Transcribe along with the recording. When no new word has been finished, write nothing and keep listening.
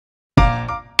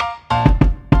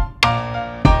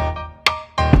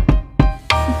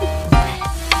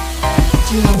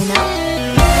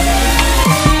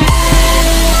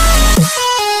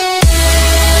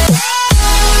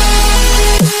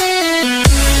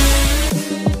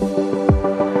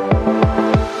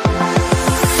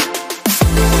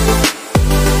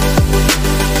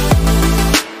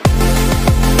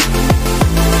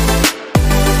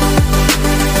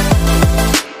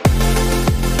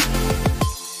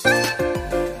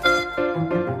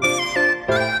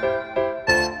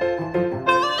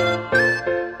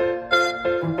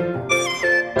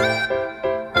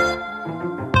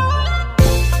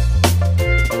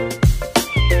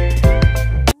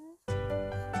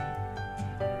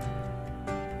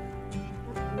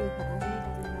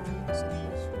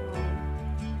sitwasyon.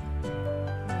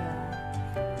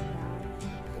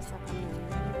 Kaya isa kami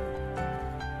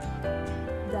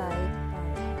guide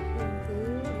para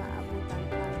hindi maabutan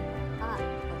pa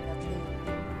pagdating.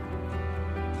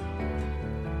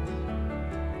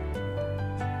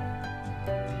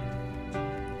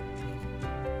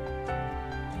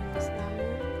 Mas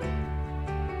namin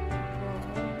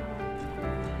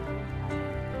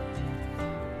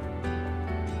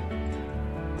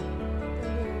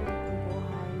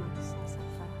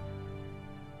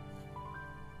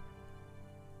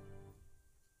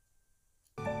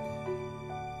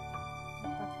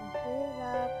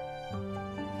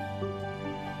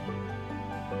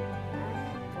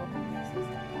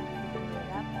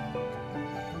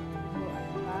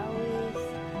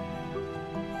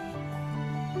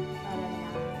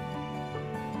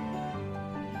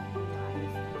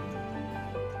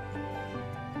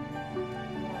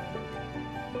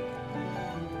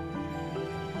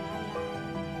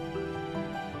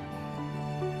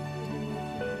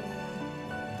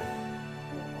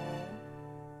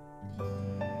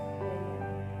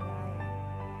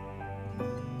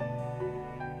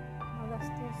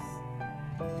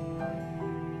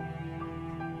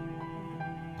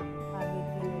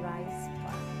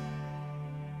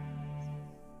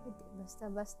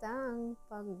basta-basta ang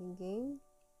pagiging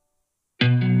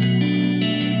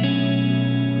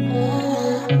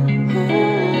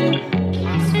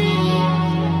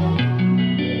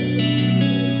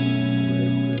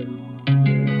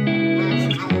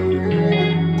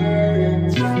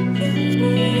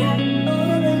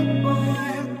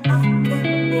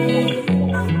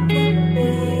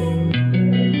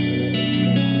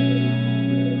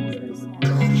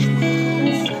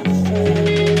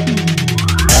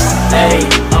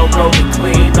rolling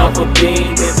clean off a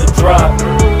beam in the drop.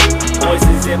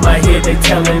 Voices in my head, they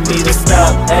telling me to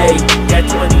stop. Ayy, got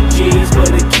 20 G's for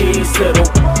the keys to the.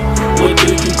 What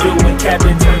do you do when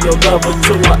Captain turn your lover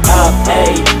to a op?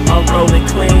 Ayy, I'm rolling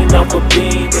clean off a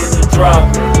beam in the drop.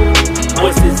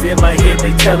 Voices in my head,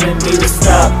 they telling me to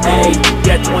stop. Ayy,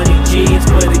 got 20 G's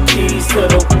for the keys to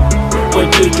the.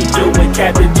 What do you do when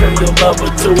Captain turn your lover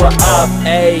to a op?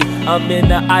 Ayy, I'm in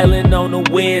the island on a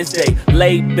Wednesday,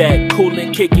 laid back,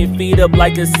 coolin', kicking feet up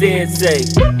like a sensei.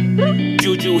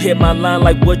 Juju hit my line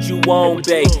like what you want,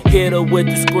 babe. Hit her with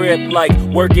the script like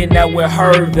working out with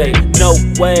Hervey. No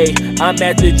way, I'm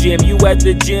at the gym, you at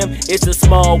the gym. It's a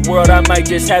small world, I might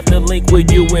just have to link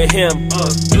with you and him.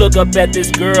 Look up at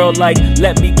this girl like,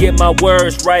 let me get my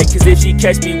words right. Cause if she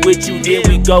catch me with you, then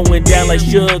we going down like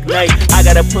Suge Knight. I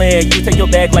got a plan, you take your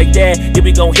bag like that, then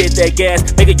we gon' hit that gas.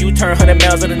 Make a U-turn 100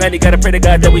 miles on the 90, gotta pray to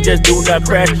God that we just do not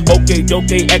crash. Okay,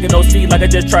 acting OC like I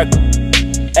just tried.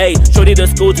 Ayy, shorty the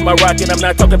school to my rock and I'm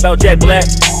not talking about Jack Black.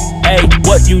 Ayy,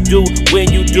 what you do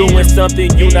when you doing something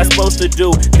you not supposed to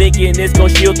do? Thinking it's gon'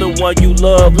 shield the one you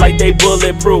love like they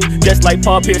bulletproof. Just like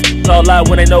Paul Pierce, all lie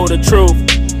when they know the truth.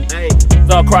 Ayy,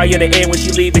 I'll cry in the end when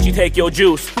she leave and you take your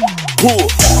juice.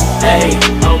 Ayy,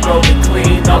 I'm rolling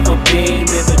clean off a beam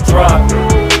in the drop.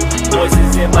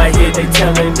 Voices in my head, they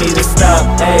telling me to stop.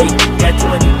 Ayy, got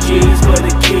 20 G's for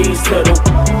the keys to the.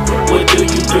 What do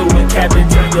you do when Captain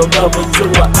turn your lover to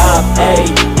a op? Ayy,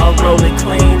 I'm rolling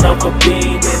clean off a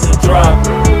beam in the drop.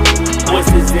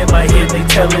 Voices in my head, they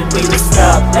telling me to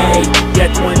stop. Ayy,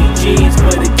 got 20 G's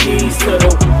for the keys to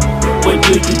the. What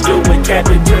do you do when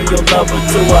Captain turn your lover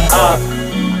to a op?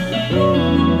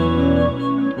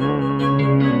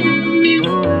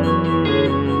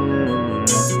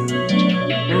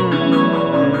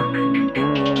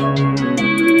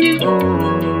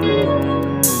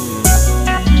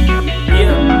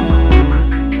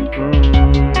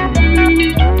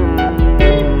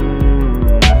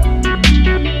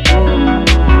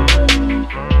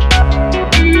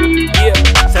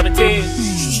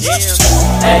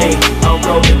 Ayy, I'm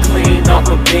rolling clean off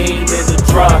a beam in the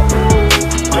drop.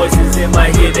 Voices in my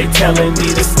head, they telling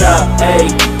me to stop.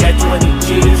 Ayy, got 20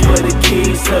 G's for the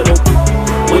keys to the.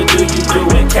 What do you do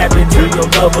when Captain turn your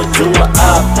lover to a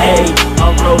op? Ayy,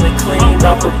 I'm rolling clean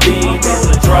off a beam in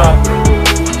the drop.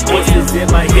 Voices in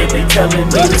my head, they telling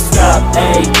me to stop.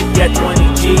 Ayy, got 20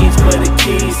 G's for the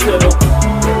keys to the.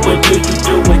 What do you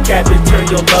do when Captain turn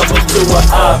your lover to a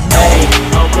op? Ayy,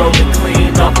 I'm rolling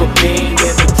clean off a beam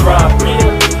in the drop.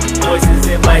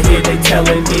 Voices in my head, they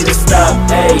telling me to stop.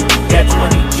 Ayy, got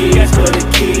 20 G's for the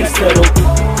keys to the.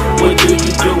 What do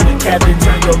you do when Captain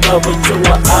turn your lover to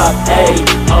a op? Ayy,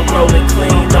 I'm rolling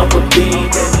clean off a beam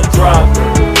in the drop.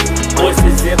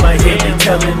 Voices in my head, they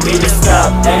telling me to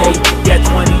stop. Ayy, got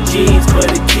 20 G's for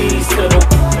the keys to the.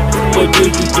 What do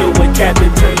you do when Captain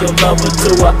turn your lover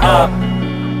to a op?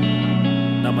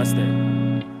 Namaste.